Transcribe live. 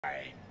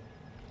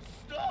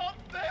Stop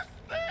this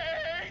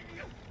thing!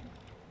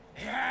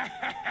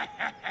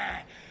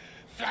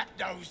 Flap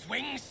those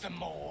wings some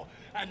more,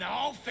 and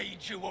I'll feed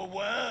you a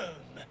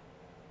worm.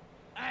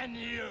 And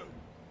you.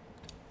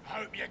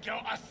 Hope you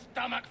got a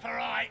stomach for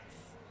heights.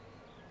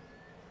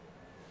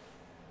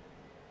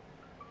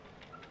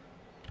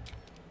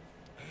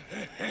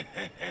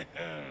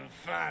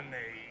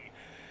 Funny.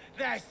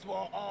 That's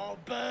what our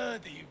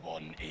birdie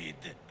wanted.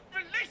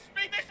 Release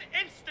me this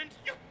instant,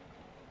 you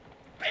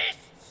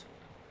beasts!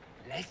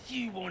 Unless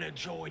you want to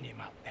join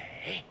him up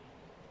there,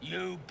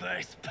 you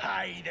best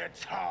pay the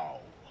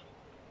toll.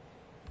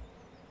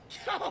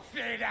 Cough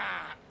it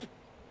up!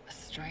 A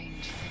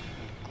strange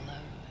symbol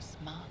glows,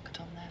 marked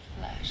on their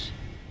flesh,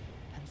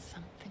 and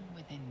something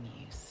within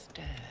you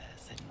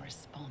stirs in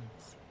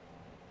response.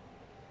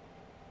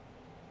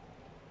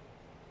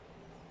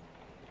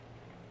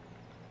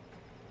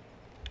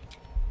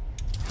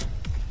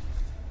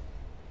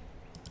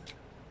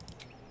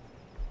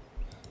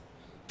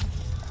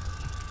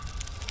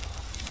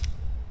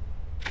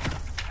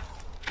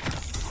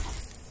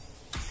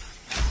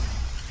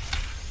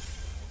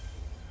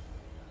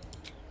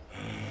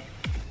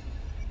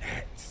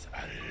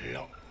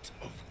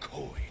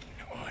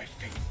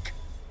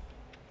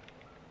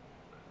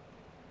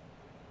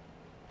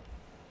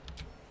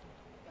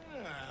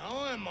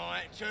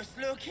 Just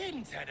look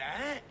into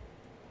that.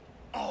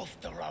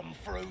 After I'm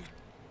through.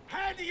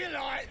 How do you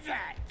like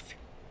that?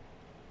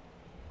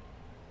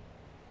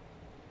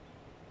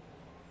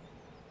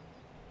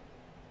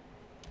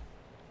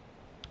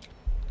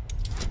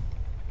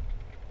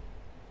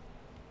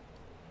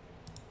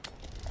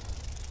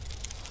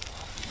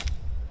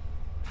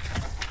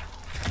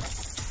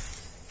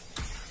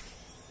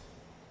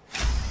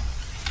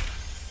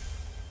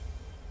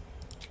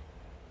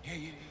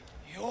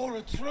 You're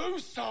a true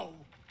soul.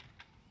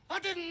 I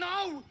didn't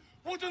know!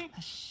 Wouldn't...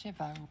 A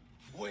shiver.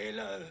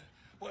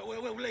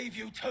 We'll leave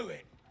you to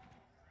it.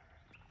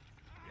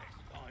 Let's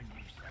find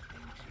you something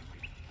to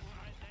do. All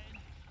right,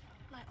 then.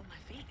 Light on my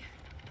feet.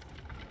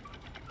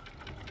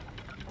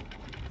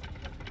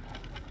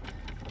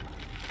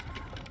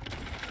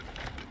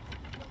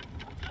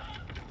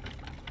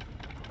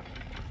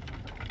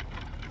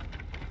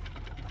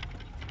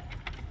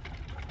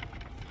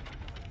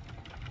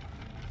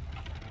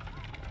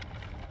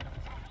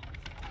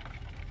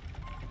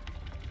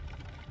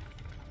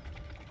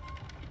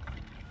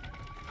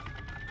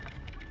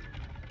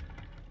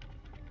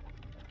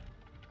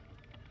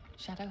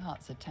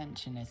 Shadowheart's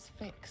attention is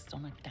fixed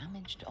on a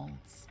damaged old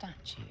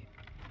statue.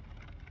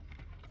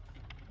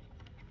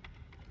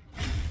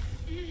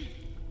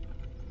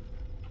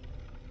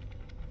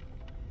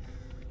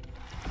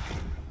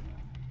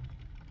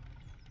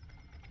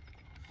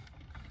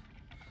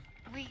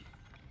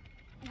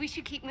 We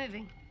should keep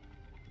moving.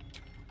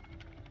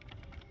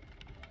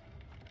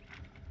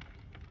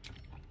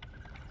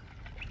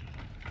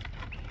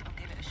 I'll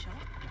give it a shot.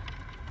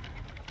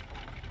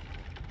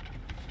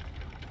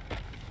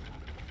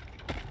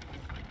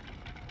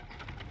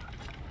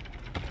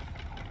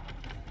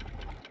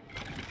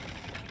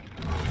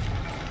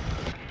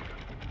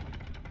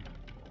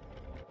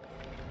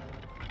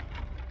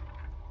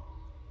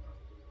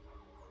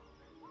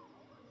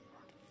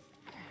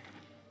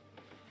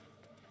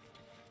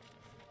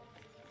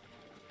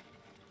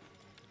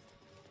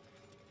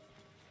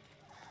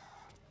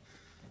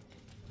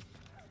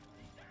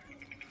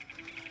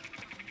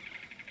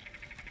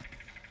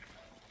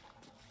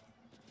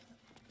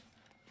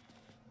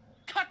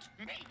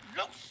 Me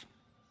loose!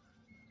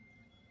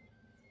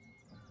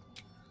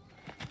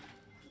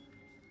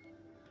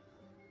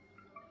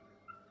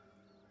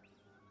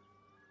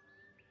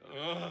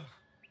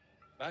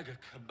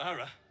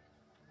 Bagakabara.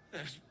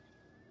 Those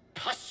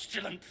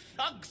pustulant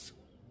thugs.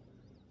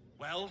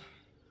 Well,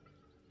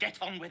 get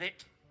on with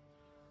it.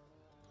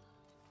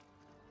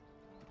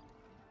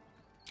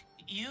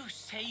 You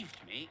saved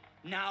me,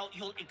 now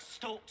you'll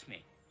extort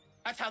me.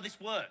 That's how this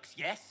works,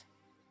 yes?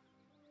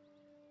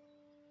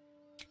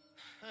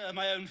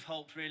 My own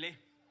fault, really.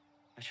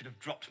 I should have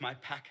dropped my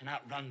pack and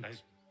outrun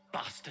those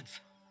bastards.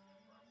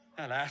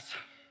 Alas.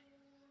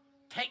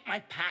 Take my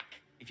pack,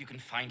 if you can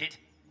find it.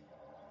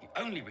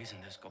 The only reason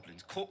those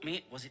goblins caught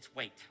me was its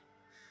weight.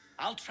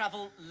 I'll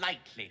travel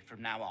lightly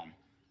from now on.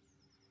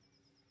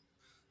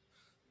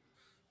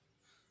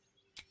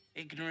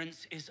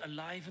 Ignorance is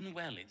alive and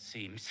well, it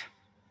seems.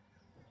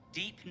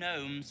 Deep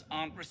gnomes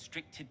aren't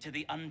restricted to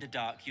the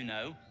Underdark, you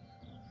know.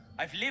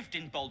 I've lived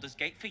in Baldur's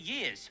Gate for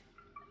years.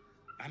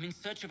 I'm in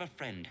search of a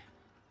friend.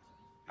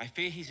 I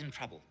fear he's in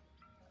trouble.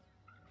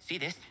 See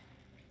this?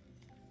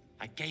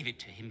 I gave it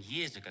to him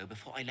years ago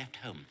before I left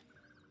home.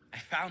 I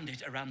found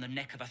it around the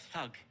neck of a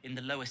thug in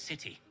the lower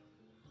city.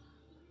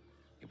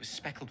 It was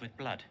speckled with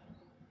blood.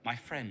 My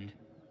friend,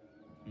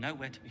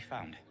 nowhere to be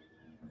found.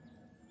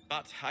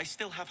 But I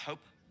still have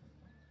hope.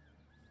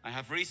 I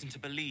have reason to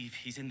believe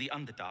he's in the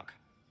Underdark.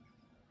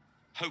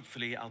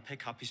 Hopefully, I'll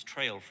pick up his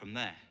trail from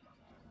there.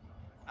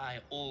 I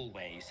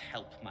always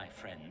help my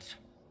friends.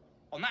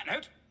 On that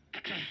note,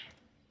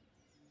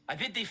 I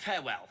bid thee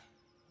farewell.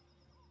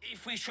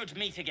 if we should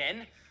meet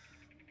again,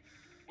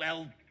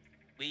 well,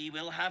 we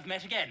will have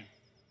met again.